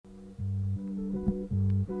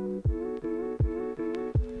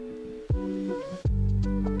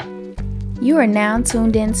You are now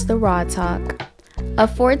tuned into the Raw Talk, a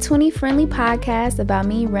 420 friendly podcast about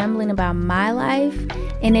me rambling about my life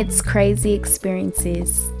and its crazy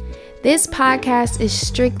experiences. This podcast is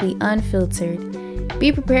strictly unfiltered.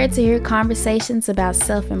 Be prepared to hear conversations about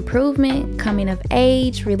self-improvement, coming of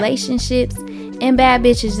age, relationships, and bad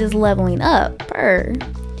bitches just leveling up. Purr.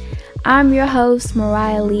 I'm your host,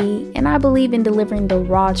 Mariah Lee, and I believe in delivering the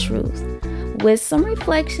raw truth, with some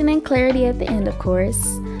reflection and clarity at the end, of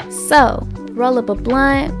course. So, roll up a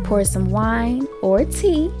blunt, pour some wine or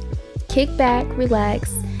tea, kick back,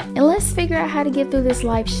 relax, and let's figure out how to get through this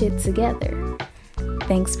life shit together.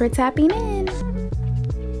 Thanks for tapping in.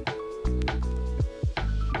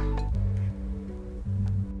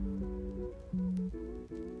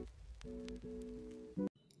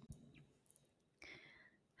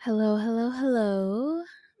 Hello, hello, hello.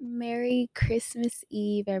 Merry Christmas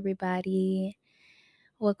Eve, everybody.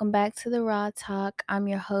 Welcome back to the Raw Talk. I'm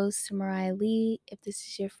your host, Mariah Lee. If this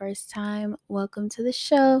is your first time, welcome to the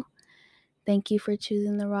show. Thank you for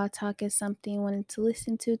choosing the Raw Talk as something you wanted to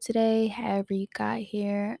listen to today. However you got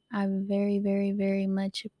here, I very, very, very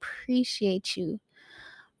much appreciate you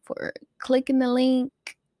for clicking the link,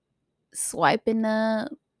 swiping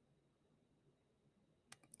up,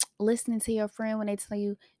 listening to your friend when they tell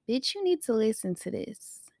you, bitch, you need to listen to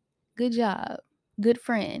this. Good job. Good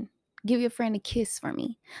friend. Give your friend a kiss for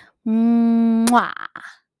me. Mwah.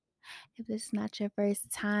 If this is not your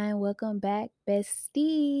first time, welcome back,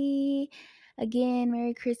 bestie. Again,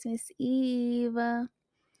 Merry Christmas Eve.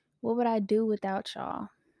 What would I do without y'all?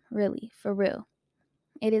 Really, for real.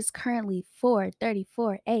 It is currently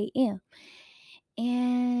 4:34 a.m.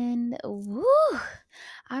 And woo,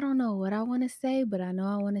 I don't know what I want to say, but I know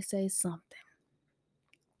I want to say something.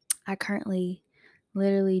 I currently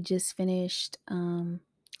literally just finished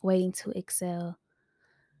waiting to exhale.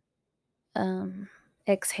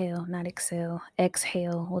 Exhale, not excel.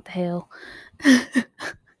 Exhale, what the hell?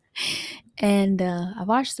 And I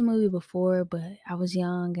watched the movie before, but I was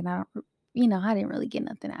young and I didn't really get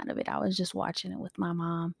nothing out of it. I was just watching it with my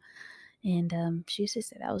mom. And she used to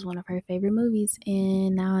say that was one of her favorite movies.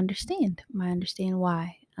 And now I understand. I understand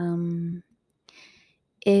why.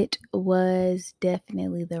 It was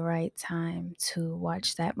definitely the right time to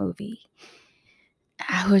watch that movie.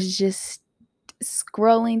 I was just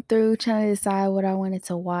scrolling through trying to decide what I wanted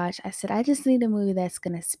to watch. I said, I just need a movie that's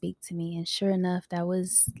going to speak to me. And sure enough, that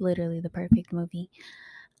was literally the perfect movie.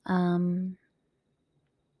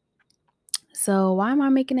 So why am I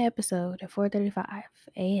making an episode at 4:35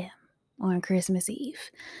 a.m. on Christmas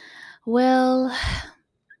Eve? Well,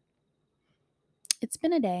 it's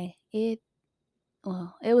been a day. It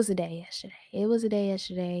was a day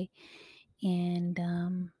yesterday.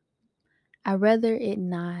 And I'd rather it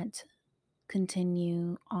not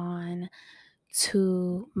continue on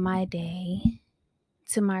to my day,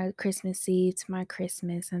 to my Christmas Eve, to my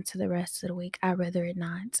Christmas, and to the rest of the week. I'd rather it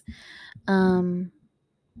not.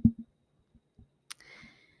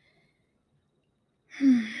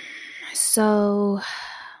 So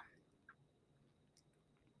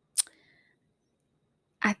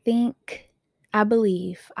I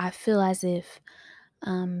feel as if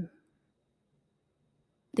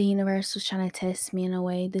the universe was trying to test me in a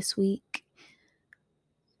way this week.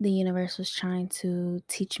 The universe was trying to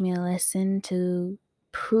teach me a lesson, to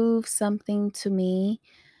prove something to me.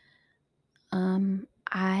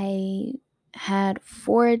 I had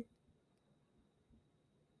 4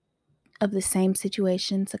 of the same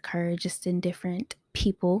situations occur, just in different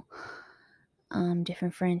people,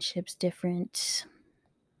 different friendships, different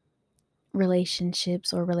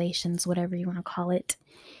relationships or relations, whatever you want to call it.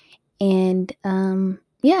 And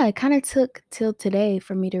it kind of took till today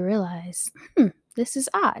for me to realize, this is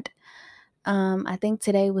odd. I think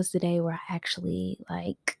today was the day where I actually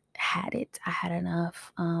had it. I had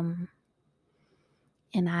enough. And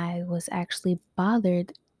I was actually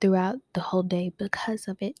bothered throughout the whole day because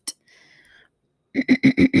of it.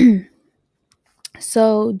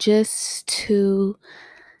 So just to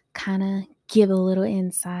kind of give a little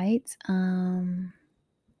insight,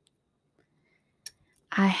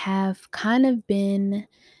 I have kind of been,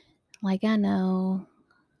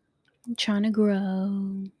 trying to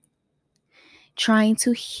grow, trying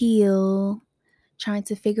to heal, trying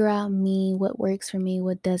to figure out me, what works for me,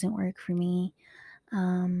 what doesn't work for me.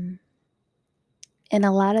 And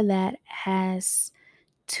a lot of that has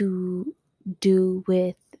to do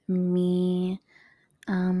with me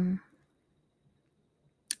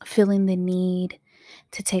feeling the need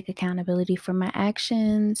to take accountability for my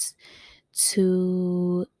actions,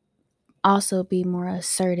 to also be more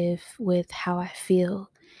assertive with how I feel,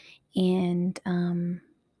 and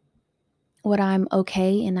what I'm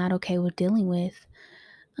okay and not okay with dealing with.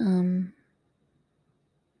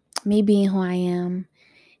 Me being who I am,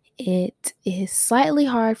 it is slightly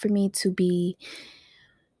hard for me to be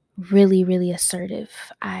really, really assertive.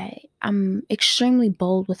 I'm extremely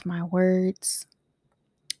bold with my words.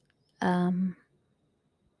 Um,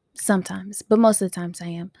 Sometimes, but most of the times I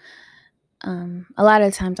am. A lot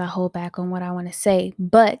of times I hold back on what I want to say,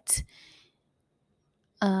 but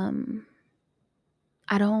um,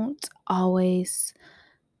 I don't always.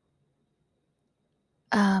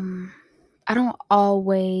 Um, I don't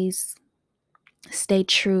always stay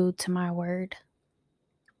true to my word,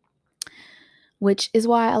 which is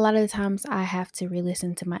why a lot of the times I have to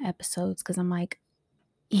re-listen to my episodes because I'm like,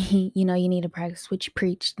 you need to practice what you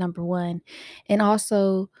preach, number one. And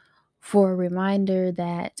also for a reminder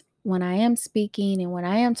that when I am speaking and when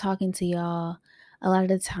I am talking to y'all, a lot of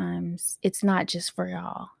the times it's not just for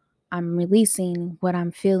y'all. I'm releasing what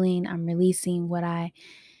I'm feeling. I'm releasing what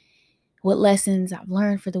lessons I've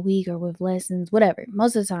learned for the week or with lessons, whatever.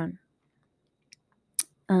 Most of the time,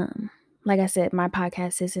 um, like I said, my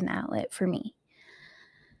podcast is an outlet for me.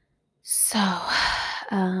 So,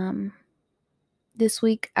 this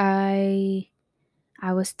week I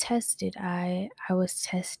was tested. I was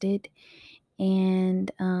tested,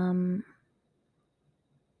 and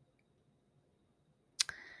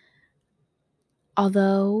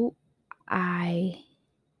although I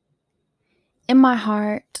in my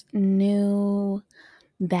heart knew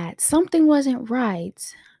that something wasn't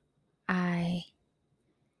right, I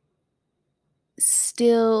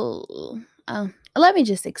still let me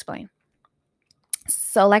just explain.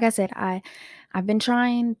 So like I said, I've been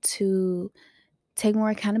trying to take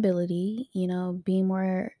more accountability, be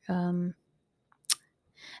more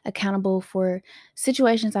accountable for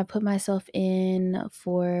situations I put myself in,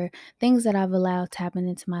 for things that I've allowed to happen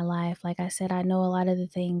into my life. Like I said, I know a lot of the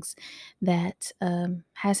things that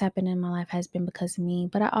has happened in my life has been because of me,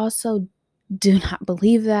 but I also do not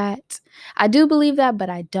believe that. I do believe that, but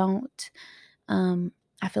I don't.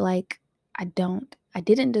 I feel like I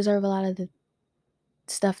didn't deserve a lot of the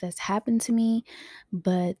stuff that's happened to me,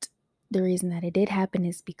 but the reason that it did happen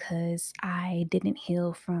is because I didn't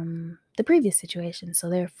heal from the previous situation. So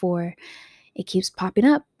therefore, it keeps popping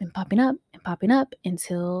up and popping up and popping up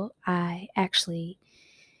until I actually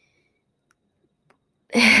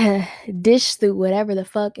dish through whatever the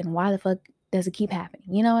fuck and why the fuck does it keep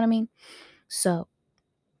happening. You know what I mean? So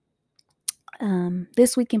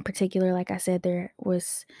this week in particular, like I said, there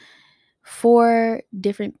was 4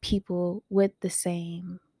 different people with the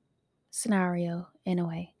same scenario in a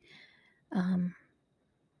way.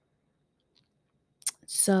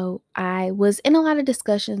 So I was in a lot of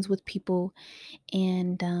discussions with people,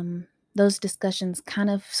 and those discussions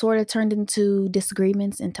kind of sort of turned into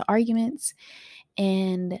disagreements, into arguments.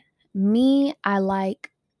 And me, in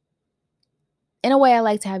a way, I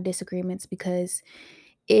like to have disagreements because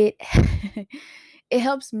it it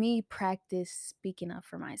helps me practice speaking up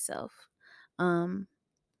for myself. Um,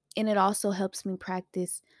 and it also helps me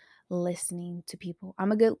practice listening to people.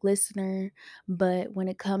 I'm a good listener, but when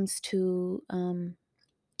it comes to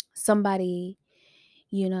somebody,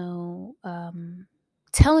 you know,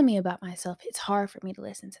 telling me about myself, it's hard for me to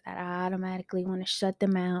listen to that. I automatically want to shut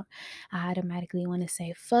them out. I automatically want to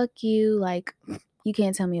say, fuck you. Like, you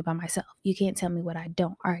can't tell me about myself. You can't tell me what I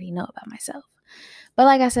don't already know about myself. But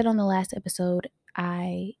like I said on the last episode,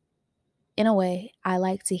 in a way, I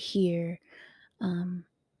like to hear,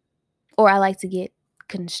 or I like to get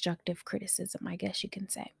constructive criticism, I guess you can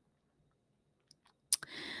say.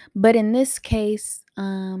 But in this case,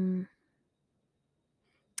 I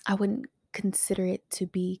wouldn't consider it to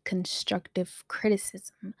be constructive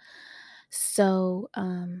criticism. So,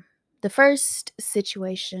 the first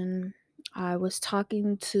situation, I was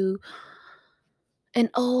talking to an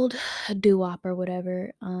old doo-wop or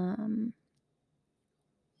whatever,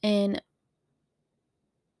 and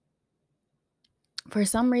for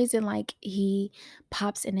some reason, like, he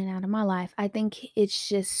pops in and out of my life. I think it's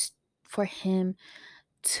just for him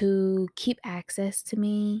to keep access to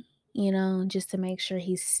me, just to make sure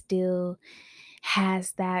he still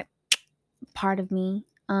has that part of me.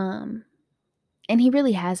 And he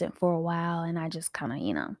really hasn't for a while, and I just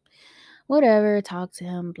kind of, whatever, talk to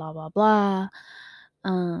him, blah, blah, blah.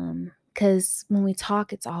 Because when we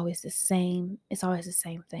talk, it's always the same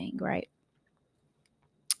thing, right?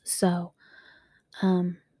 So,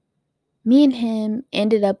 me and him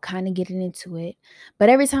ended up kind of getting into it, but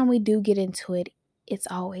every time we do get into it, it's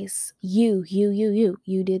always you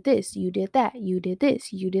did this, you did that, you did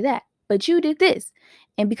this, you did that, but you did this,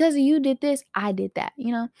 and because you did this, I did that,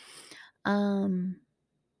 and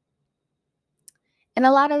And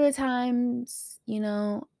a lot of the times,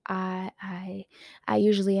 I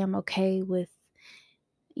usually am okay with,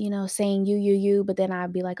 saying you, but then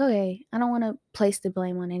I'd be like, okay, I don't want to place the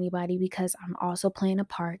blame on anybody because I'm also playing a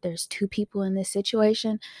part. There's two people in this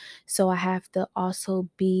situation. So I have to also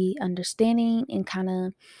be understanding and kind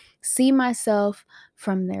of see myself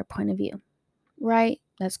from their point of view, right?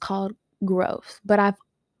 That's called growth. But I've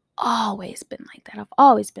always been like that. I've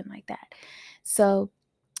always been like that. So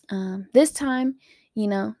this time,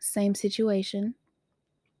 same situation.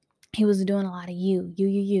 He was doing a lot of you.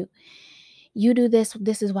 You do this.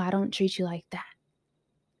 This is why I don't treat you like that.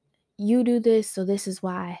 You do this, so this is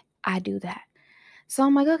why I do that. So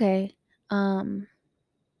I'm like, okay. I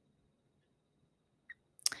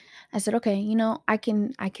said, okay, I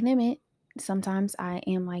can admit sometimes I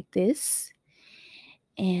am like this.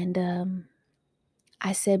 And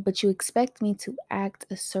I said, but you expect me to act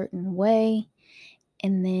a certain way,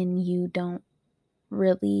 and then you don't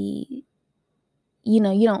really, you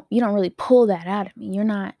don't really pull that out of me. You're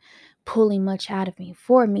not pulling much out of me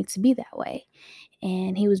for me to be that way.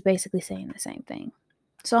 And he was basically saying the same thing.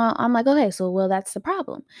 So I'm like, okay, so well, that's the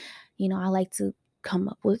problem. I like to come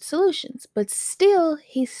up with solutions. But still,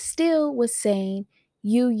 he still was saying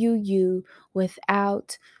you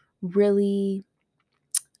without really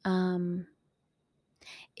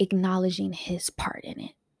acknowledging his part in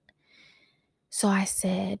it. So I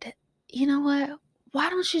said, you know what? Why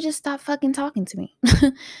don't you just stop fucking talking to me?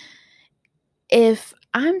 If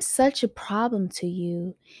I'm such a problem to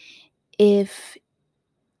you, if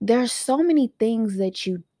there's so many things that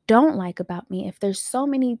you don't like about me, if there's so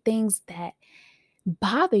many things that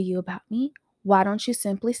bother you about me, why don't you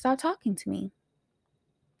simply stop talking to me?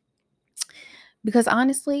 Because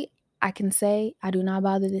honestly, I can say I do not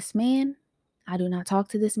bother this man. I do not talk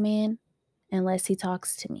to this man unless he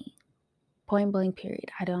talks to me. Point blank,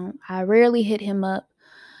 period. I rarely hit him up.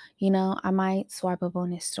 I might swipe up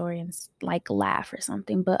on his story and like laugh or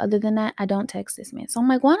something. But other than that, I don't text this man. So I'm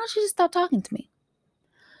like, why don't you just stop talking to me?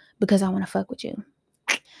 Because I want to fuck with you.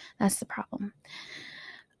 That's the problem.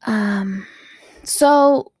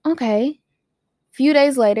 So, okay. Few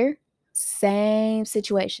days later, same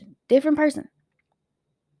situation, different person.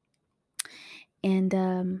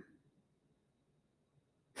 And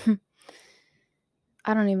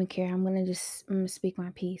I don't even care. I'm gonna speak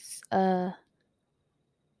my piece.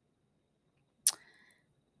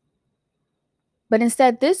 But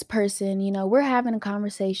instead, this person, we're having a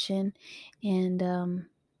conversation, and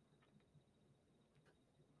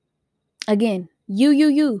again, you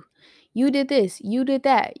did this, you did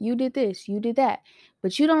that, you did this, you did that,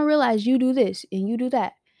 but you don't realize you do this and you do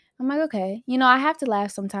that. I'm like, okay, I have to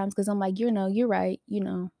laugh sometimes because I'm like, you're right,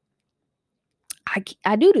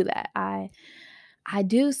 I do that. I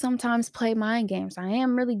do sometimes play mind games. I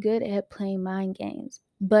am really good at playing mind games.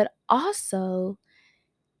 But also,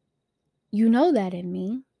 that in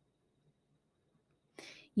me.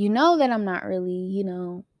 You know that I'm not really,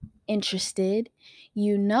 interested.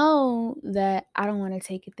 You know that I don't want to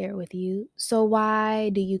take it there with you. So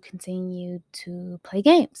why do you continue to play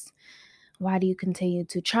games? Why do you continue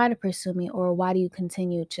to try to pursue me? Or why do you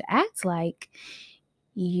continue to act like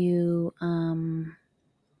you're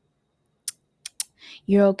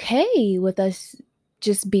okay with us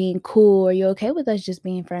just being cool, or you're okay with us just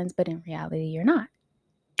being friends, but in reality you're not?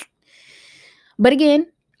 But again,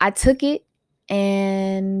 I took it,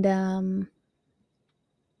 and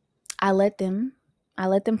I let them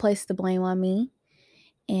place the blame on me.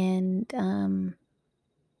 And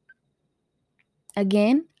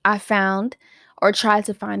again, I found or tried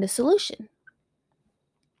to find a solution.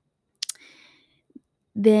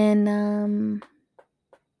 Then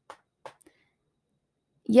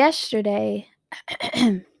yesterday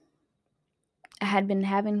I had been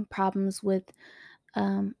having problems with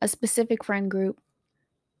a specific friend group.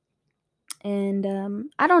 And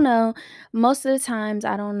I don't know, most of the times,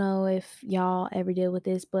 I don't know if y'all ever deal with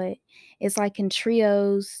this, but it's like in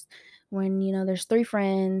trios, when, there's three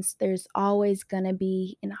friends, there's always going to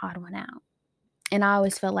be an odd one out. And I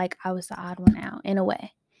always felt like I was the odd one out in a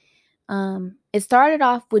way. It started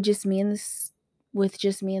off with just me and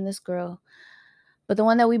this girl. But the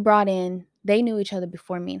one that we brought in, they knew each other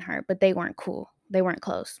before me and her, but they weren't cool. They weren't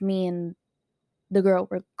close. Me and the girl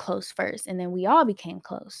were close first, and then we all became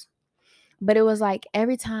close. But it was like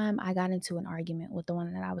every time I got into an argument with the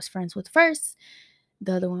one that I was friends with first,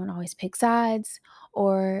 the other one would always pick sides,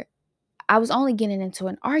 or I was only getting into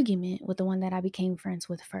an argument with the one that I became friends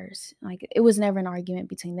with first. Like, it was never an argument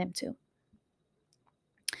between them two.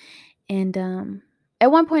 And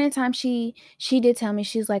at one point in time, she did tell me,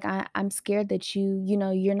 she's like, I'm scared that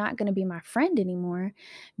you're not gonna be my friend anymore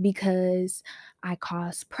because I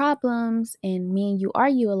cause problems and me and you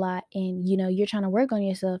argue a lot, and you're trying to work on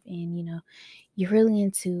yourself, and you're really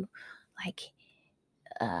into like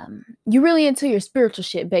you're really into your spiritual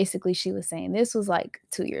shit, basically, she was saying. This was like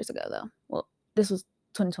 2 years ago though. Well, this was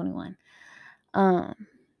 2021.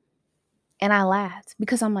 And I laughed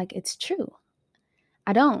because I'm like, it's true.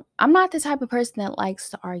 I'm not the type of person that likes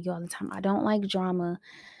to argue all the time. I don't like drama.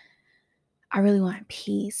 I really want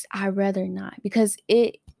peace. I'd rather not, because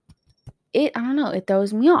I don't know, it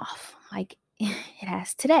throws me off. Like it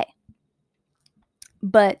has today.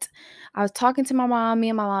 But I was talking to my mom. Me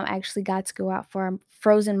and my mom actually got to go out for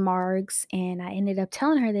frozen margs, and I ended up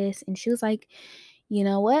telling her this, and she was like, you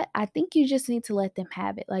know what? I think you just need to let them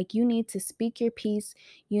have it. Like, you need to speak your piece.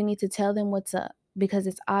 You need to tell them what's up because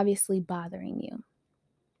it's obviously bothering you.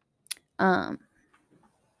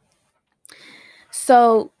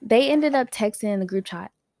 So they ended up texting in the group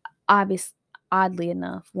chat. Oddly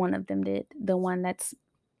enough, one of them did, the one that's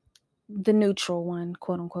the neutral one,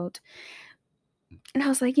 quote unquote. And I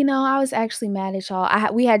was like, I was actually mad at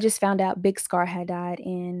y'all. We had just found out Big Scar had died,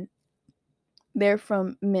 and they're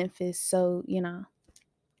from Memphis. So,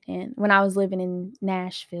 and when I was living in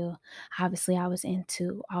Nashville, obviously I was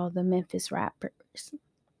into all the Memphis rappers.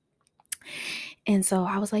 And so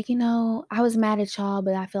I was like, I was mad at y'all,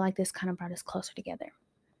 but I feel like this kind of brought us closer together.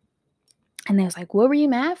 And they was like, what were you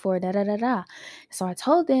mad for? Da da da da. So I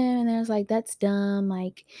told them, and they was like, that's dumb.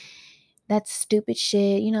 Like, that's stupid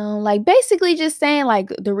shit. Like basically just saying like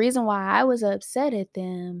the reason why I was upset at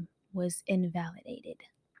them was invalidated.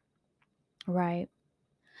 Right.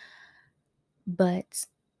 But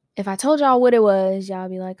if I told y'all what it was, y'all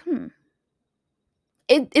be like,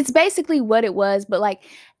 It's basically what it was, but like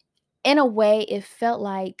in a way, it felt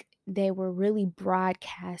like they were really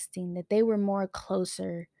broadcasting that they were more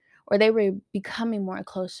closer, or they were becoming more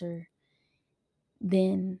closer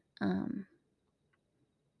than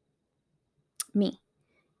me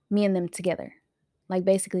and them together. Like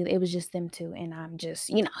basically it was just them two, and I'm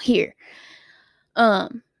just, here.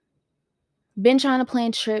 Been trying to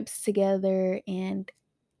plan trips together, and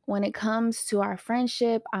when it comes to our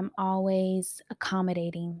friendship, I'm always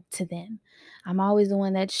accommodating to them. I'm always the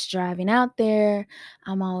one that's driving out there.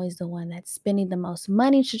 I'm always the one that's spending the most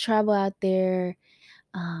money to travel out there.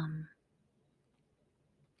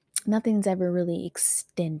 Nothing's ever really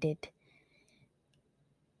extended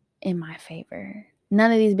in my favor.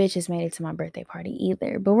 None of these bitches made it to my birthday party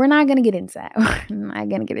either, but we're not going to get into that. We're not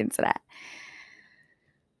going to get into that.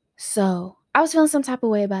 So I was feeling some type of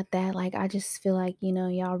way about that. Like, I just feel like,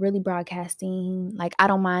 y'all really broadcasting. Like, I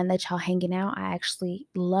don't mind that y'all hanging out. I actually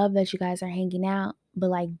love that you guys are hanging out. But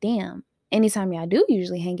like, damn, anytime y'all do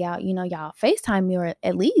usually hang out, y'all FaceTime me, or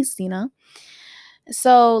at least,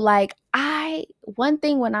 So like, one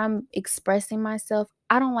thing when I'm expressing myself,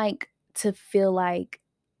 I don't like to feel like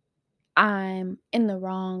I'm in the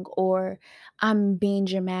wrong, or I'm being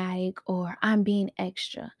dramatic, or I'm being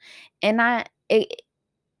extra. And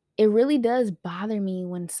it really does bother me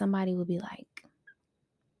when somebody will be like,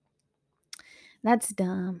 that's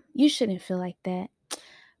dumb. You shouldn't feel like that.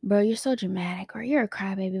 Bro, you're so dramatic, or you're a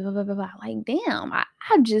crybaby, blah, blah, blah, blah. Like, damn,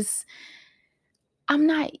 I'm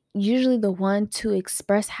not usually the one to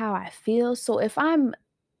express how I feel. So if I'm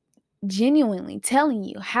genuinely telling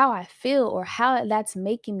you how I feel, or how that's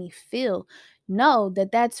making me feel, know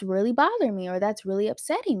that that's really bothering me, or that's really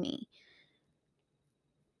upsetting me.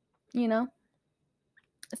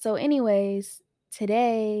 So anyways,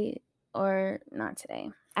 today, or not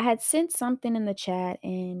today, I had sent something in the chat,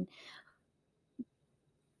 and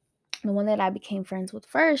the one that I became friends with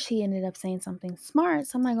first, he ended up saying something smart.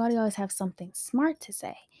 So I'm like, why do you always have something smart to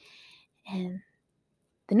say? And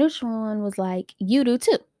the neutral one was like, you do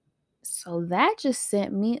too. So that just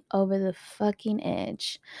sent me over the fucking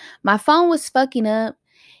edge. My phone was fucking up.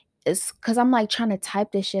 It's because I'm like trying to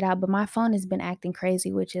type this shit out, but my phone has been acting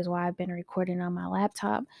crazy, which is why I've been recording on my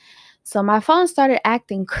laptop. So my phone started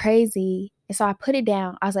acting crazy. And so I put it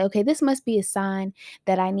down. I was like, okay, this must be a sign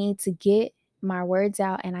that I need to get my words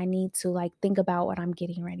out, and I need to like think about what I'm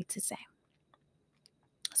getting ready to say.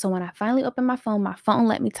 So when I finally opened my phone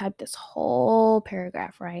let me type this whole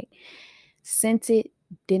paragraph, right? Sent it,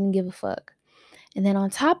 didn't give a fuck. And then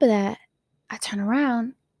on top of that, I turn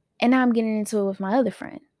around, and now I'm getting into it with my other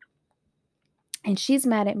friend. And she's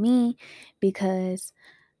mad at me because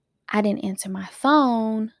I didn't answer my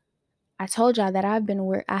phone. I told y'all that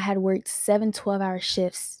I had worked 7 12-hour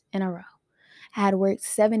shifts in a row. I had worked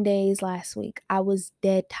 7 days last week. I was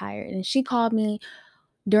dead tired. And she called me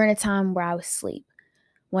during a time where I was asleep.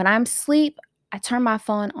 When I'm asleep, I turn my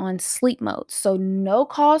phone on sleep mode. So no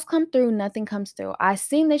calls come through, nothing comes through. I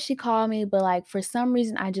seen that she called me, but like for some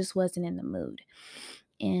reason I just wasn't in the mood.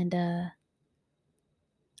 And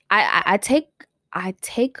I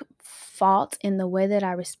take fault in the way that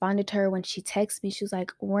I responded to her when she texted me. She was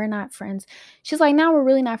like, "We're not friends." She's like, "Now we're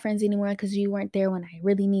really not friends anymore because you weren't there when I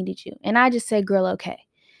really needed you." And I just said, "Girl, okay."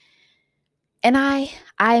 And I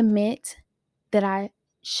admit that I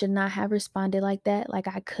should not have responded like that. Like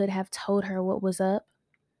I could have told her what was up.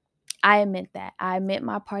 I admit that. I admit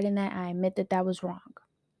my part in that. I admit that that was wrong.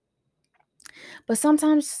 But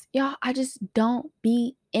sometimes, y'all, I just don't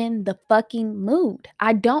be in the fucking mood.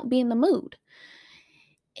 I don't be in the mood.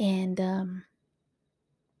 And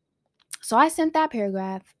so I sent that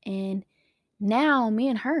paragraph, and now me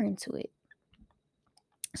and her into it.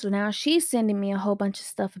 So now she's sending me a whole bunch of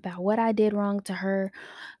stuff about what I did wrong to her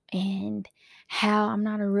and how I'm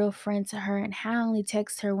not a real friend to her and how I only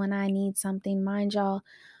text her when I need something. Mind y'all,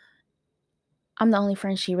 I'm the only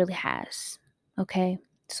friend she really has. Okay?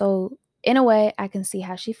 So in a way, I can see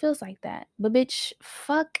how she feels like that. But bitch,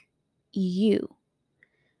 fuck you.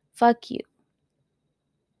 Fuck you.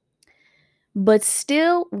 But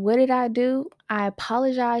still, what did I do? I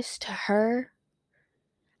apologized to her.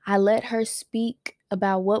 I let her speak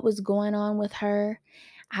about what was going on with her.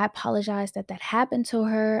 I apologized that that happened to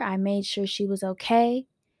her. I made sure she was okay.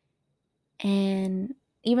 And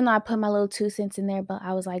even though I put my little 2 cents in there, but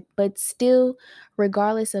I was like, but still,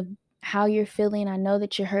 regardless of how you're feeling, I know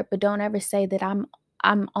that you're hurt, but don't ever say that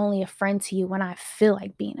I'm only a friend to you when I feel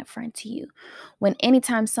like being a friend to you. When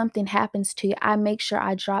anytime something happens to you, I make sure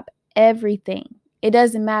I drop everything. It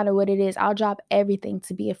doesn't matter what it is. I'll drop everything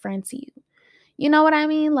to be a friend to you. You know what I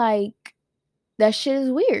mean? Like, that shit is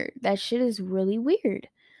weird. That shit is really weird.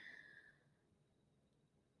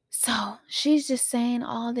 So she's just saying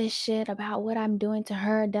all this shit about what I'm doing to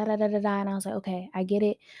her, da da da da da. And I was like, okay, I get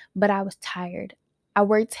it. But I was tired. I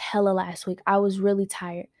worked hella last week. I was really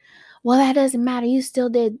tired. Well, that doesn't matter. You still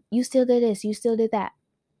did this. You still did that.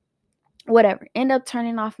 Whatever. End up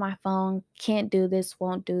turning off my phone. Can't do this.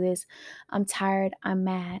 Won't do this. I'm tired. I'm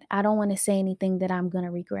mad. I don't want to say anything that I'm going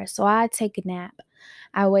to regret. So I take a nap.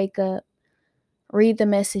 I wake up, read the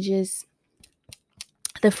messages.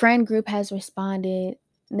 The friend group has responded.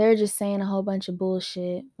 They're just saying a whole bunch of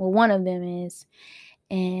bullshit. Well, one of them is.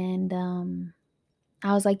 And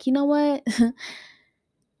I was like, you know what?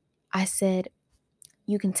 I said,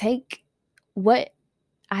 you can take what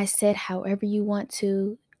I said however you want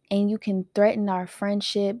to, and you can threaten our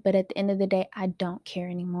friendship, but at the end of the day, I don't care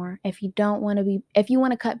anymore. If you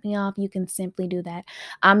want to cut me off, you can simply do that.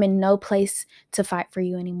 I'm in no place to fight for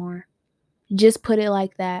you anymore. Just put it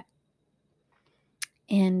like that.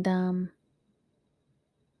 And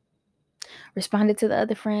responded to the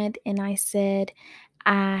other friend, and I said,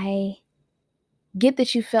 I get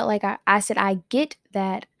that you felt like I said, I get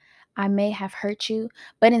that I may have hurt you,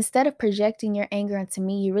 but instead of projecting your anger onto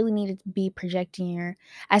me, you really need to be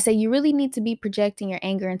you really need to be projecting your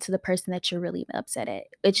anger into the person that you're really upset at,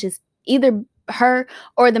 which is either her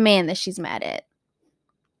or the man that she's mad at.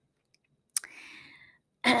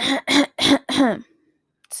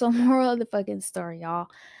 So moral of the fucking story, y'all.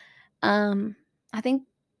 I think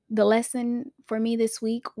the lesson for me this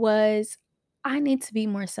week was I need to be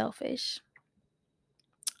more selfish.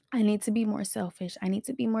 I need to be more selfish. I need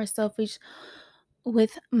to be more selfish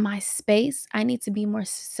with my space. I need to be more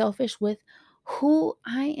selfish with who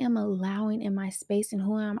I am allowing in my space and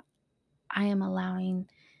I am allowing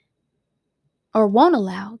or won't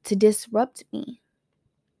allow to disrupt me.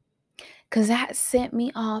 Cause that sent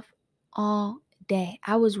me off all day.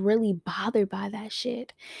 I was really bothered by that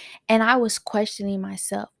shit. And I was questioning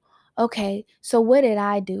myself. Okay, so what did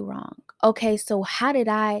I do wrong? Okay, so how did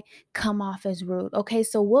I come off as rude? Okay,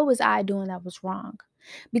 so what was I doing that was wrong?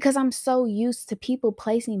 Because I'm so used to people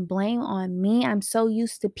placing blame on me. I'm so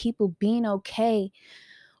used to people being okay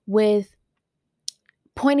with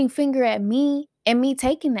pointing finger at me and me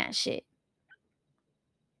taking that shit.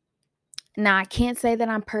 Now, I can't say that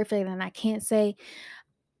I'm perfect, and I can't say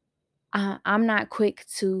I'm not quick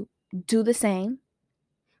to do the same.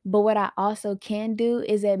 But what I also can do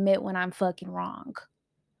is admit when I'm fucking wrong.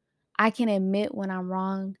 I can admit when I'm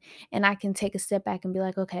wrong, and I can take a step back and be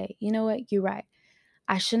like, okay, you know what? You're right.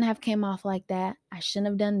 I shouldn't have came off like that. I shouldn't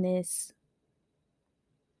have done this.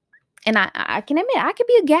 And I can admit I could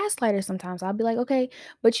be a gaslighter sometimes. I'll be like, okay,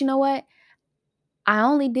 but you know what? I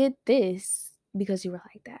only did this because you were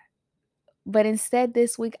like that. But instead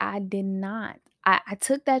this week I did not. I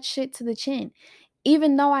took that shit to the chin,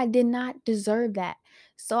 even though I did not deserve that.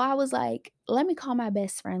 So I was like, let me call my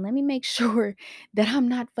best friend. Let me make sure that I'm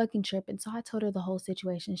not fucking tripping. So I told her the whole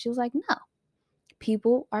situation. She was like, no.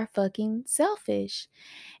 people are fucking selfish.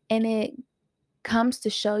 And it comes to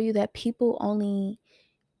show you that people only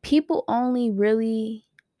really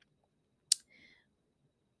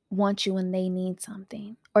want you when they need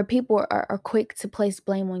something. Or people are quick to place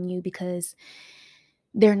blame on you because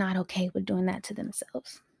they're not okay with doing that to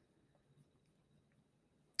themselves.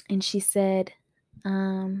 And she said,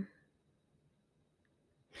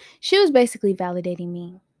 she was basically validating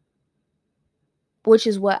me, which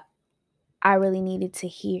is what I really needed to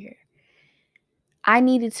hear. I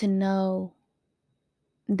needed to know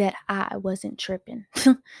that I wasn't tripping.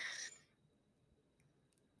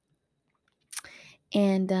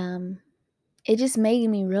 And it just made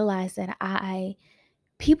me realize that I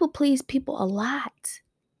people please people a lot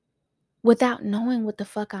without knowing what the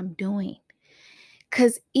fuck I'm doing.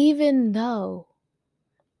 Because even though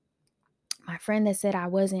my friend that said I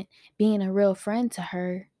wasn't being a real friend to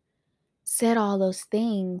her said all those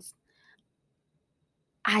things,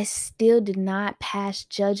 I still did not pass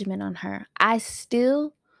judgment on her. I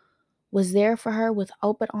still was there for her with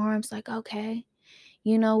open arms, like, okay,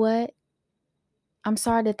 you know what? I'm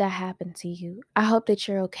sorry that happened to you. I hope that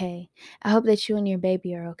you're okay. I hope that you and your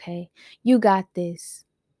baby are okay. You got this.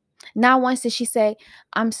 Not once did she say,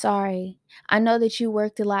 I'm sorry. I know that you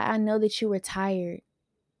worked a lot. I know that you were tired.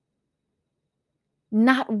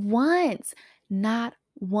 Not once. Not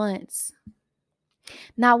once.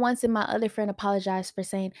 Not once did my other friend apologize for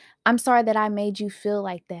saying, I'm sorry that I made you feel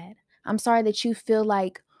like that. I'm sorry that you feel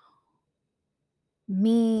like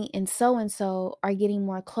me and so are getting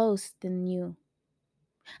more close than you.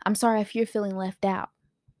 I'm sorry if you're feeling left out.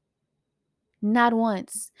 Not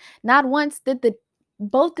once. Not once did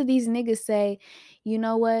both of these niggas say, you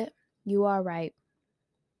know what? You are right.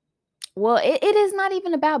 Well, it is not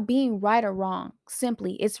even about being right or wrong.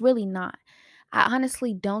 Simply, it's really not. I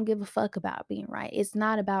honestly don't give a fuck about being right. It's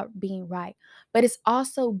not about being right, but it's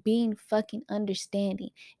also being fucking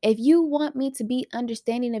understanding. If you want me to be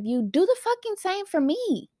understanding of you, do the fucking same for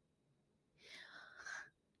me.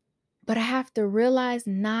 But I have to realize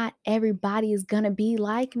not everybody is going to be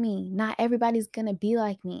like me. Not everybody's going to be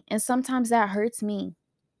like me. And sometimes that hurts me.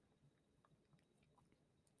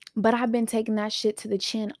 But I've been taking that shit to the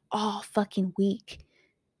chin all fucking week.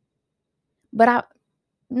 But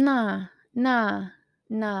nah. I'm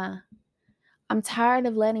tired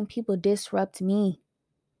of letting people disrupt me.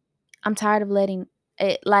 I'm tired of letting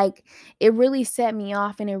it, like, it really set me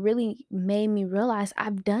off and it really made me realize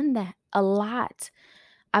I've done that a lot.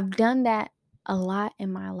 I've done that a lot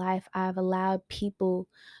in my life. I've allowed people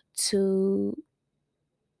to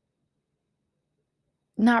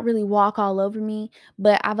not really walk all over me,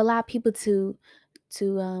 but I've allowed people to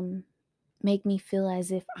make me feel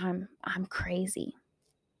as if I'm crazy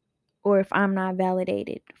or if I'm not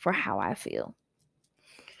validated for how I feel.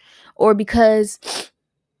 Or because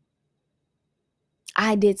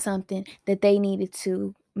I did something that they needed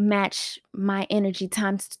to match my energy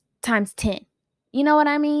times 10. You know what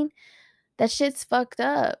I mean? That shit's fucked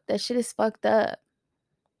up. That shit is fucked up.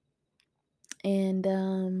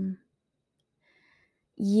 And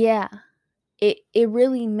yeah, it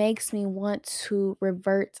really makes me want to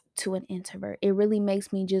revert to an introvert. It really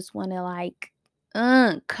makes me just want to like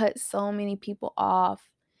cut so many people off.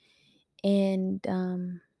 And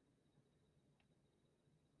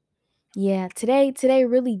yeah, today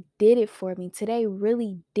really did it for me. Today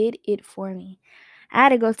really did it for me. I had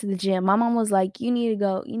to go to the gym. My mom was like, you need to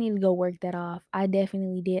go work that off. I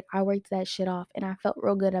definitely did. I worked that shit off and I felt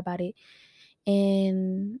real good about it.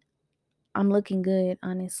 And I'm looking good,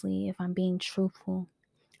 honestly, if I'm being truthful.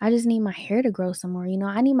 I just need my hair to grow some more,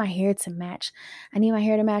 I need my hair to match. I need my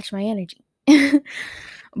hair to match my energy.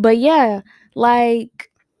 But yeah, like,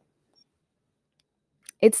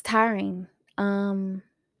 it's tiring. When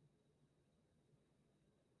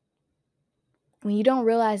you don't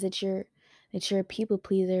realize that you're a people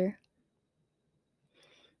pleaser,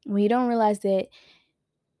 when you don't realize that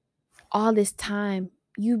all this time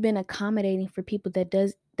you've been accommodating for people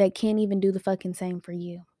that can't even do the fucking same for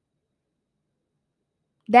you.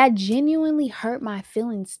 That genuinely hurt my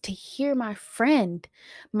feelings to hear my friend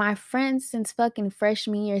since fucking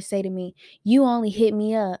freshman year say to me, you only hit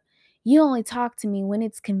me up. You only talk to me when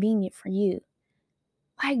it's convenient for you.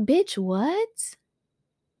 Like, bitch, what?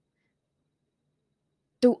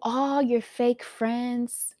 Through all your fake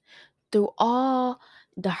friends, through all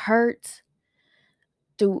the hurt,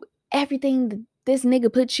 through everything that this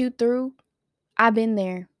nigga put you through, I've been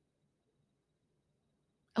there.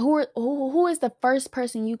 Who is the first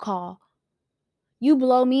person you call? You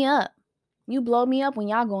blow me up. You blow me up when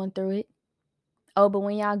y'all going through it. Oh, but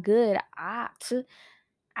when y'all good, I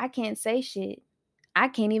can't say shit. I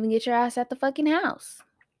can't even get your ass at the fucking house.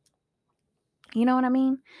 You know what I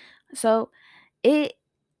mean? So it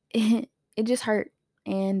it just hurt.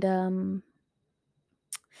 And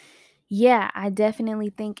yeah, I definitely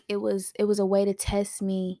think it was a way to test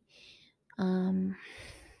me. Um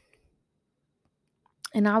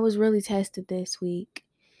and I was really tested this week.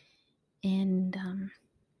 And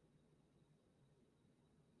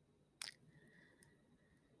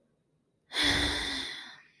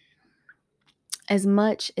as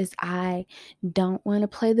much as I don't want to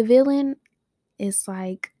play the villain, it's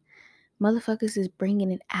like motherfuckers is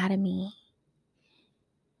bringing it out of me.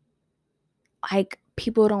 Like,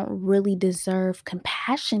 people don't really deserve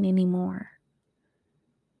compassion anymore.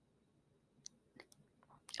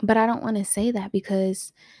 But I don't want to say that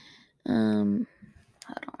because hold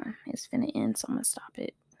on, it's finna end, so I'm gonna stop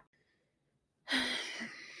it.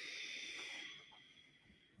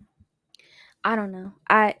 I don't know.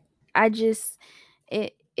 I just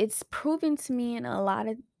it's proving to me in a lot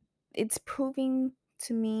of it's proving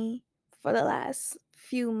to me for the last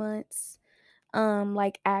few months,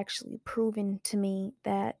 like actually proven to me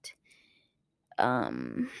that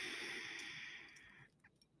um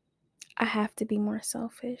I have to be more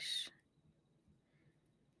selfish.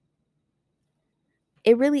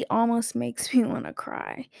 It really almost makes me want to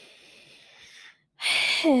cry.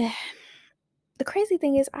 The crazy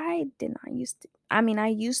thing is I did not used to, I mean, I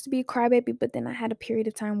used to be a crybaby, but then I had a period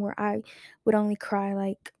of time where I would only cry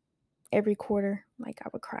like every quarter. Like, I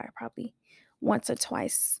would cry probably once or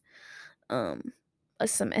twice um a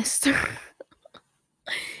semester.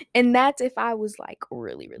 And that's if I was like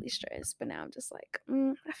really, really stressed. But now I'm just like,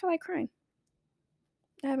 I feel like crying.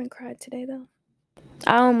 I haven't cried today though.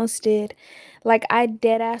 I almost did. Like, I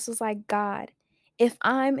dead ass was like, God, if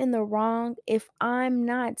I'm in the wrong, if I'm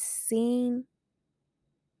not seen,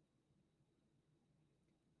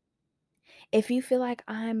 if you feel like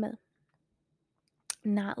I'm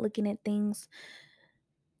not looking at things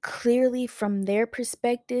clearly from their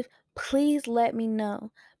perspective, please let me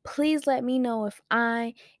know. Please let me know if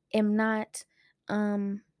I am not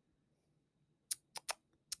um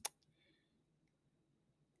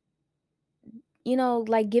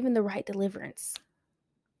like given the right deliverance.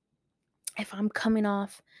 If I'm coming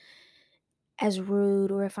off as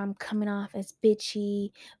rude, or if I'm coming off as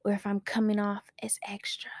bitchy, or if I'm coming off as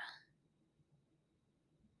extra.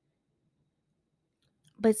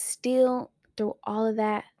 But still, through all of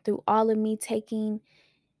that, through all of me taking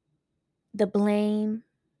the blame,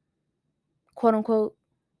 quote unquote,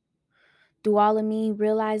 through all of me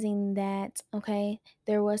realizing that, okay,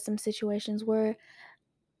 there was some situations where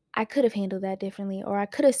I could have handled that differently, or I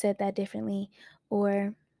could have said that differently,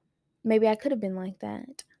 or maybe I could have been like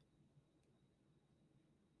that.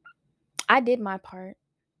 I did my part.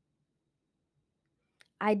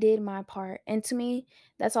 I did my part. And to me,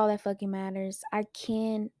 that's all that fucking matters. I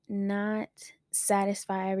cannot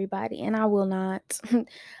satisfy everybody, and I will not.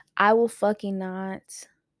 I will fucking not.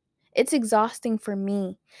 It's exhausting for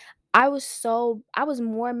me. I was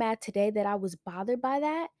more mad today that I was bothered by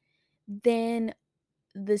that than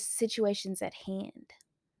the situations at hand.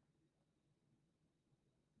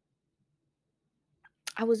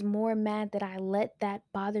 I was more mad that I let that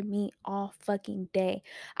bother me all fucking day.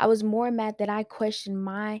 I was more mad that I questioned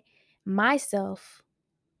myself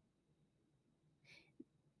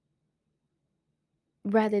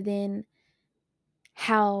rather than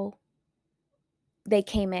how they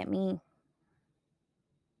came at me.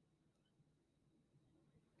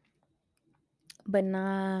 But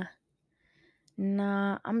nah,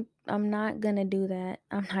 I'm not gonna do that.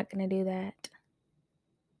 I'm not gonna do that.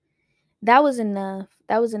 That was enough.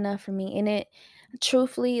 That was enough for me. And it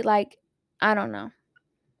truthfully, like, I don't know.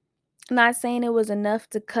 I'm not saying it was enough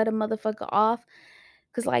to cut a motherfucker off,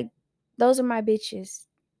 cause like those are my bitches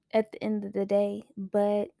at the end of the day.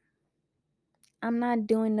 But I'm not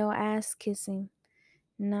doing no ass kissing.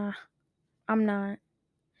 Nah, I'm not.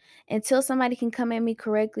 Until somebody can come at me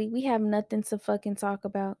correctly, we have nothing to fucking talk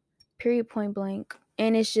about. Period, point blank.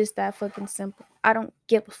 And it's just that fucking simple. I don't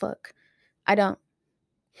give a fuck. I don't.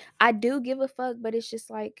 I do give a fuck, but it's just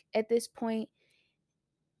like at this point,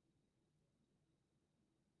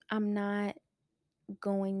 I'm not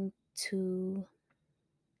going to,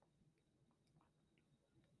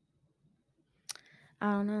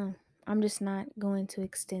 I don't know. I'm just not going to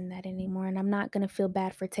extend that anymore. And I'm not going to feel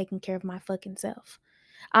bad for taking care of my fucking self.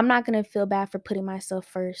 I'm not going to feel bad for putting myself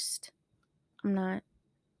first. I'm not.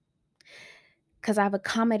 Because I've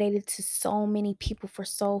accommodated to so many people for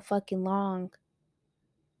so fucking long.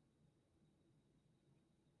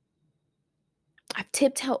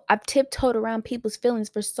 I've tiptoed around people's feelings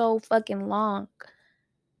for so fucking long.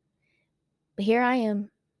 But here I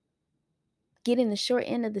am getting the short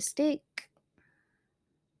end of the stick.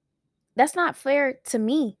 That's not fair to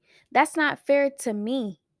me. That's not fair to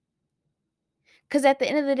me. Because at the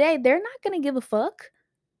end of the day, they're not going to give a fuck.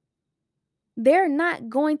 They're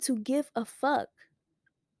not going to give a fuck.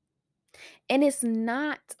 And it's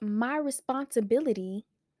not my responsibility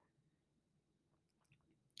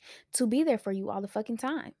to be there for you all the fucking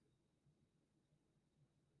time.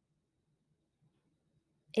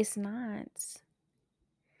 It's not.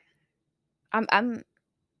 I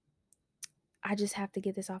just have to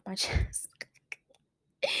get this off my chest.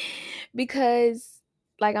 Because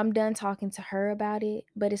like I'm done talking to her about it,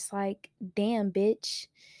 but it's like, damn bitch.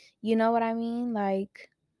 You know what I mean? Like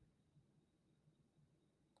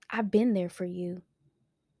I've been there for you.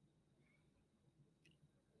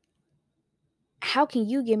 How can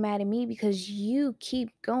you get mad at me because you keep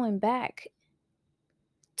going back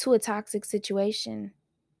to a toxic situation?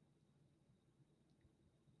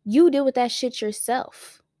 You deal with that shit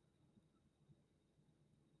yourself.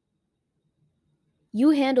 You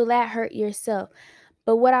handle that hurt yourself.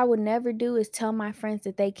 But what I would never do is tell my friends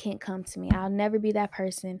that they can't come to me. I'll never be that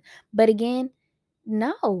person. But again,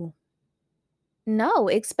 no. No,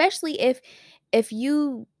 especially if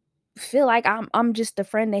you feel like I'm just a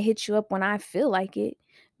friend that hits you up when I feel like it.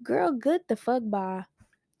 Girl, good the fuck bye.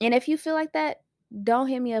 And if you feel like that, don't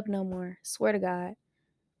hit me up no more. Swear to God.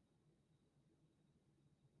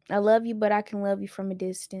 I love you, but I can love you from a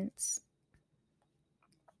distance.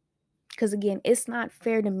 Because again, it's not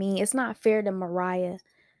fair to me. It's not fair to Mariah.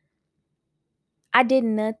 I did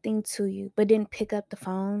nothing to you, but didn't pick up the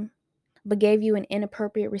phone, but gave you an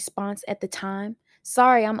inappropriate response at the time.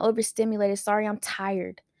 Sorry, I'm overstimulated. Sorry, I'm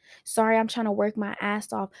tired. Sorry, I'm trying to work my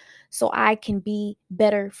ass off so I can be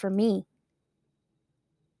better for me.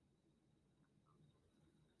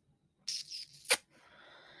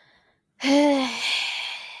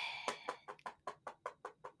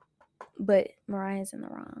 But Mariah's in the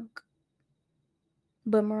wrong.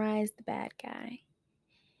 But Mariah's the bad guy.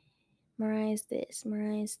 Mariah's this,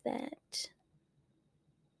 Mariah's that.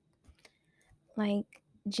 Like,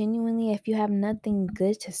 genuinely, if you have nothing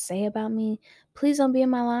good to say about me, please don't be in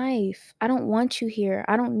my life. I don't want you here.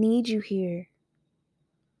 I don't need you here.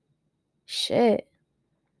 Shit.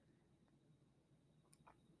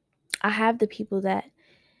 I have the people that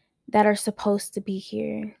are supposed to be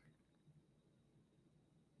here.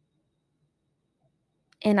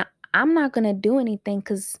 And I'm not going to do anything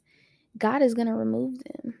because God is going to remove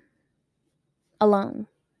them alone.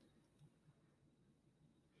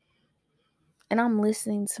 And I'm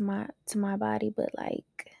listening to my body, but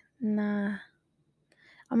like, nah,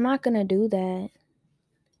 I'm not going to do that.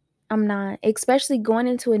 I'm not, especially going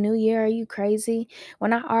into a new year. Are you crazy?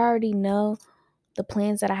 When I already know the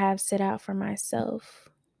plans that I have set out for myself.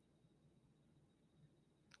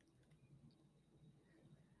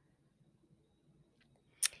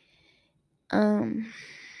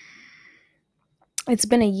 It's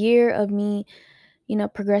been a year of me,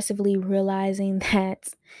 progressively realizing that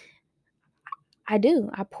I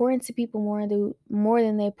pour into people more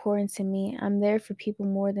than they pour into me. I'm there for people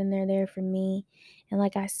more than they're there for me. And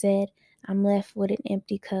like I said, I'm left with an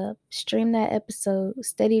empty cup. Stream that episode.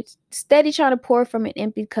 Steady trying to pour from an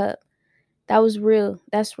empty cup. That was real.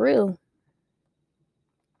 That's real.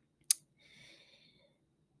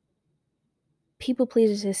 People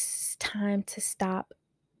pleasers, it's time to stop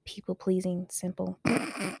people pleasing. Simple.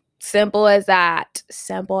 Simple as that.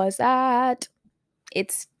 Simple as that.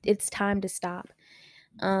 It's time to stop.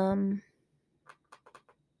 You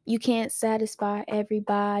can't satisfy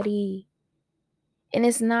everybody. And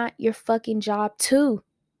it's not your fucking job to.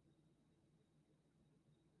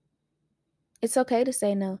 It's okay to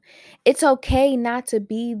say no. It's okay not to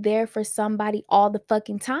be there for somebody all the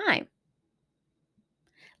fucking time.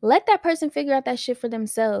 Let that person figure out that shit for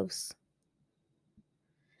themselves.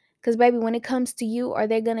 Because, baby, when it comes to you, are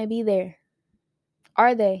they going to be there?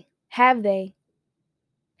 Are they? Have they?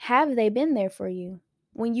 Have they been there for you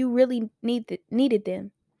when you really needed them?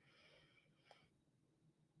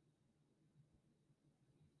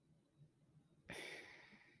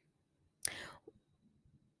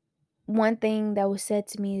 One thing that was said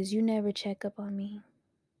to me is, you never check up on me.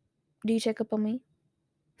 Do you check up on me?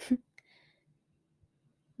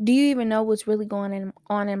 Do you even know what's really going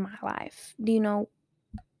on in my life? Do you know?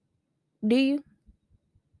 Do you?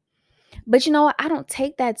 But you know what? I don't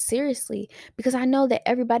take that seriously because I know that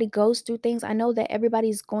everybody goes through things. I know that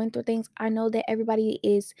everybody's going through things. I know that everybody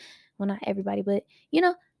is, well, not everybody, but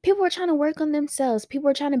people are trying to work on themselves. People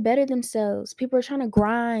are trying to better themselves. People are trying to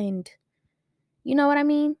grind. You know what I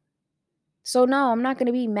mean? So no, I'm not going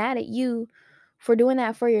to be mad at you for doing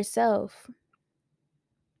that for yourself.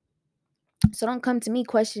 So don't come to me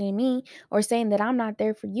questioning me or saying that I'm not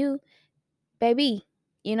there for you, baby.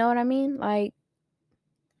 You know what I mean? Like,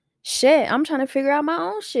 shit, I'm trying to figure out my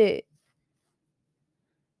own shit.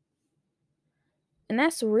 And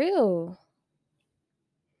that's real.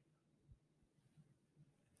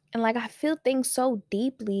 And like, I feel things so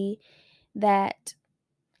deeply that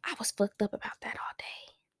I was fucked up about that all day.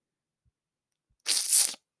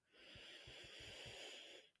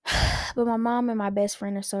 But my mom and my best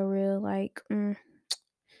friend are so real. Like,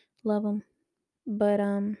 love them. But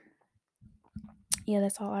yeah,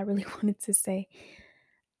 that's all I really wanted to say.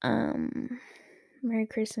 Merry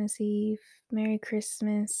Christmas Eve. Merry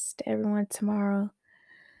Christmas to everyone tomorrow.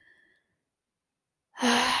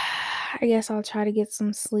 I guess I'll try to get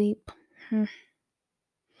some sleep.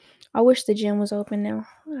 I wish the gym was open now.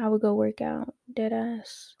 I would go work out, dead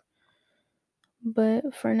ass.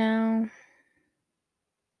 But for now,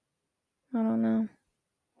 I don't know.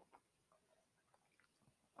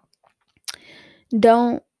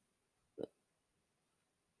 Don't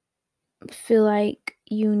feel like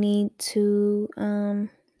you need to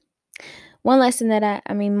one lesson that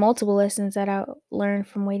multiple lessons that I learned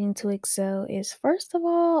from Waiting to Excel is, first of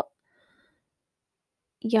all,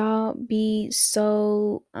 y'all be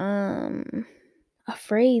so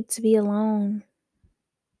afraid to be alone.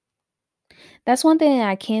 That's one thing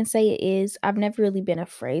I can say is I've never really been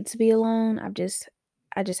afraid to be alone. I just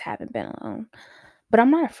haven't been alone. But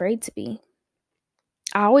I'm not afraid to be.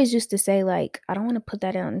 I always used to say, like, I don't want to put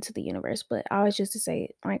that out into the universe, but I always used to say,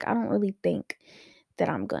 like, I don't really think that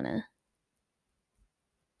I'm gonna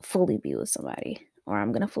fully be with somebody or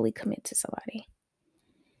I'm gonna fully commit to somebody.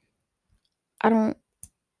 I don't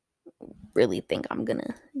really think I'm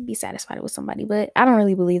gonna be satisfied with somebody, but I don't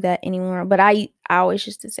really believe that anymore. But I always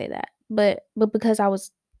used to say that. But because I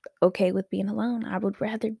was okay with being alone, I would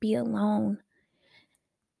rather be alone.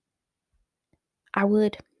 I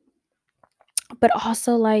would. But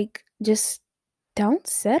also, like, just don't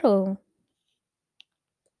settle.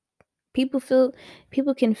 People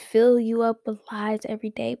can fill you up with lies every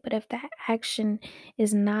day, but if that action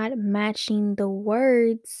is not matching the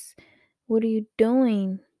words, what are you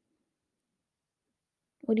doing?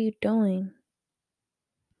 What are you doing?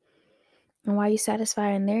 And while you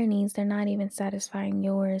satisfying their needs, they're not even satisfying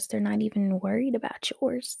yours. They're not even worried about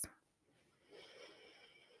yours.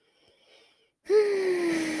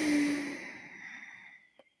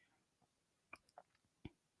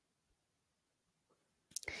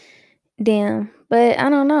 Damn. But I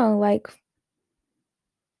don't know, like,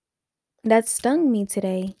 that stung me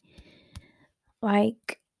today.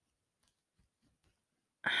 Like,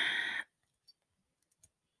 I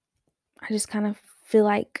just kind of feel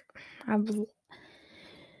like I've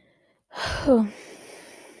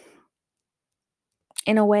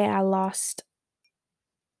in a way I lost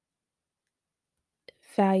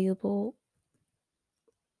valuable,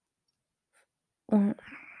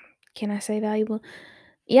 can I say valuable?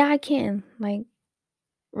 Yeah, I can. Like,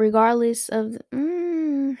 regardless of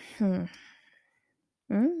and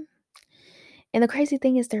the crazy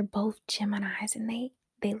thing is they're both Geminis and they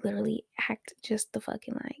literally act just the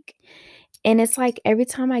fucking like. And it's like every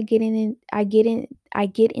time I get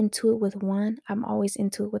into it with one, I'm always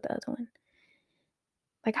into it with the other one.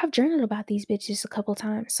 Like, I've journaled about these bitches a couple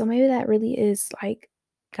times. So maybe that really is like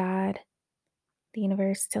God, the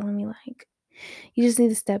universe telling me, like, you just need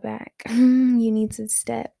to step back. You need to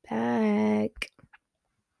step back.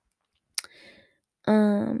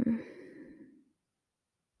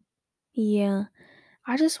 Yeah.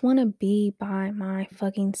 I just want to be by my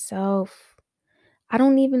fucking self. I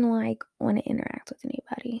don't even like want to interact with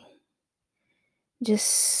anybody.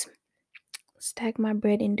 Just stack my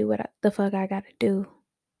bread and do what the fuck I gotta do.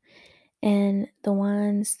 And the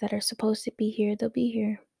ones that are supposed to be here, they'll be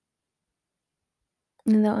here.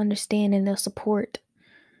 And they'll understand and they'll support.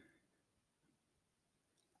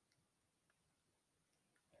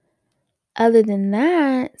 Other than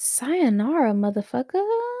that, sayonara, motherfucker.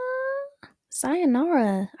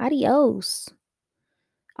 Sayonara. Adios.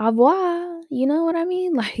 Au revoir. You know what I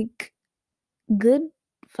mean? Like, good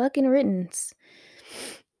fucking riddance.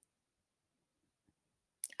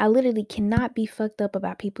 I literally cannot be fucked up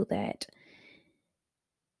about people that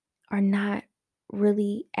are not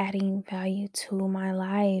really adding value to my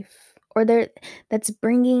life, or that's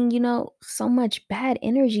bringing, so much bad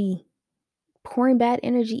energy, pouring bad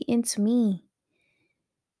energy into me.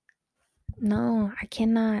 No, I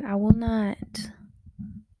cannot. I will not.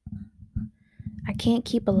 I can't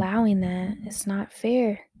keep allowing that. It's not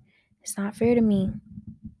fair. It's not fair to me.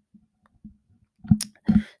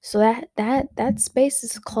 So that space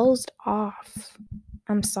is closed off.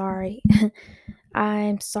 I'm sorry.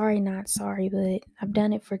 I'm sorry, not sorry, but I've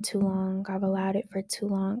done it for too long. I've allowed it for too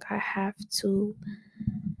long. I have to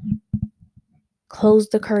close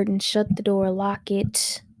the curtain, shut the door, lock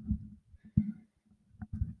it,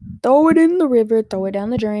 throw it in the river, throw it down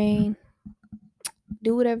the drain,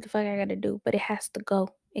 do whatever the fuck I gotta do, but it has to go.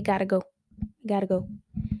 It gotta go. It gotta go.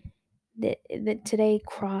 That today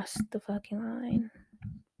crossed the fucking line.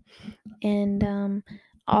 And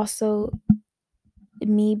also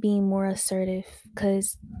me being more assertive,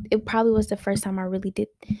 because it probably was the first time I really did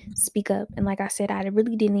speak up. And like I said, I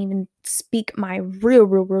really didn't even speak my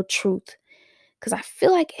real truth, because I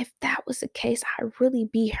feel like if that was the case, I'd really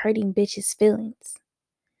be hurting bitches' feelings.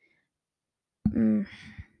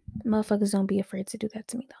 Motherfuckers don't be afraid to do that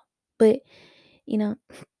to me though. But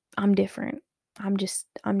I'm different. I'm just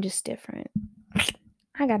different.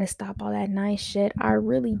 I gotta stop all that nice shit. I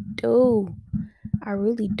really do. I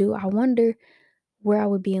wonder where I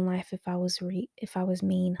would be in life if I was mean,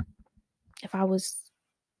 if I was,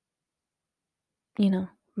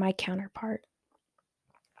 my counterpart.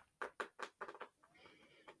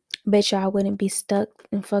 Bet you I wouldn't be stuck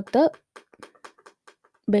and fucked up.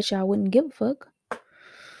 Bet you I wouldn't give a fuck.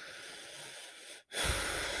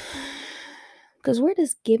 Because where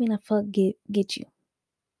does giving a fuck get you?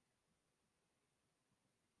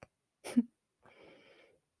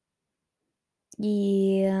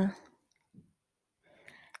 Yeah.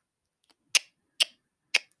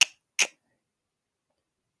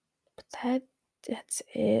 But that's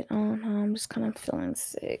it. I don't know. I'm just kind of feeling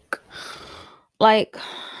sick. Like,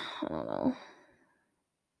 I don't know.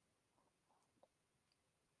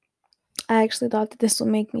 I actually thought that this would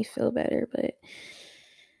make me feel better, but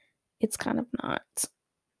it's kind of not.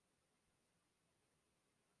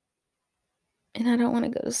 And I don't want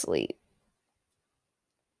to go to sleep.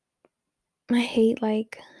 I hate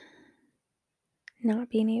not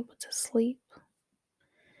being able to sleep.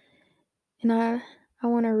 And I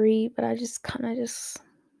want to read, but I just kind of just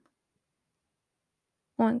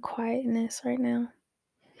want quietness right now.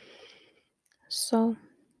 So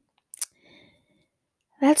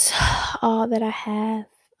that's all that I have.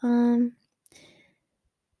 I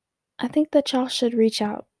think that y'all should reach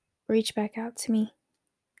back out to me.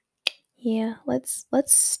 Yeah, let's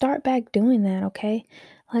start back doing that, okay?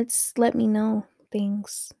 Let me know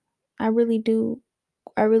things. I really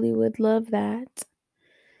would love that.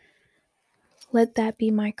 Let that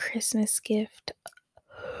be my Christmas gift.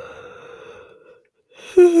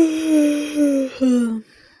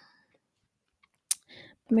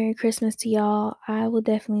 Merry Christmas to y'all. I will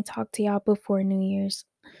definitely talk to y'all before New Year's.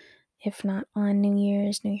 If not on New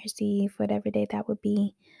Year's Eve, whatever day that would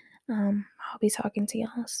be. I'll be talking to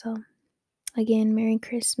y'all. So again, Merry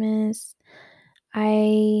Christmas.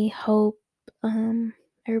 I hope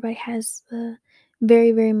everybody has a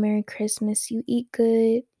very, very Merry Christmas. You eat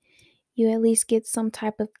good. You at least get some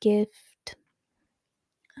type of gift.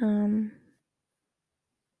 And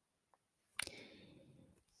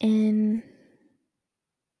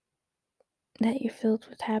that you're filled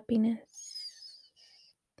with happiness.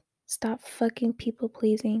 Stop fucking people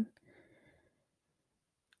pleasing.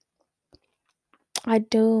 I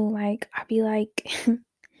do. I be like,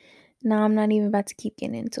 no, I'm not even about to keep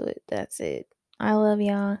getting into it. That's it. I love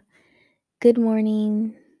y'all. Good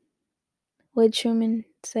morning. What Truman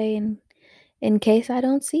say in case I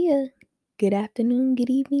don't see you. Good afternoon, good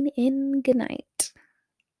evening, and good night.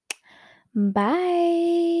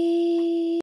 Bye.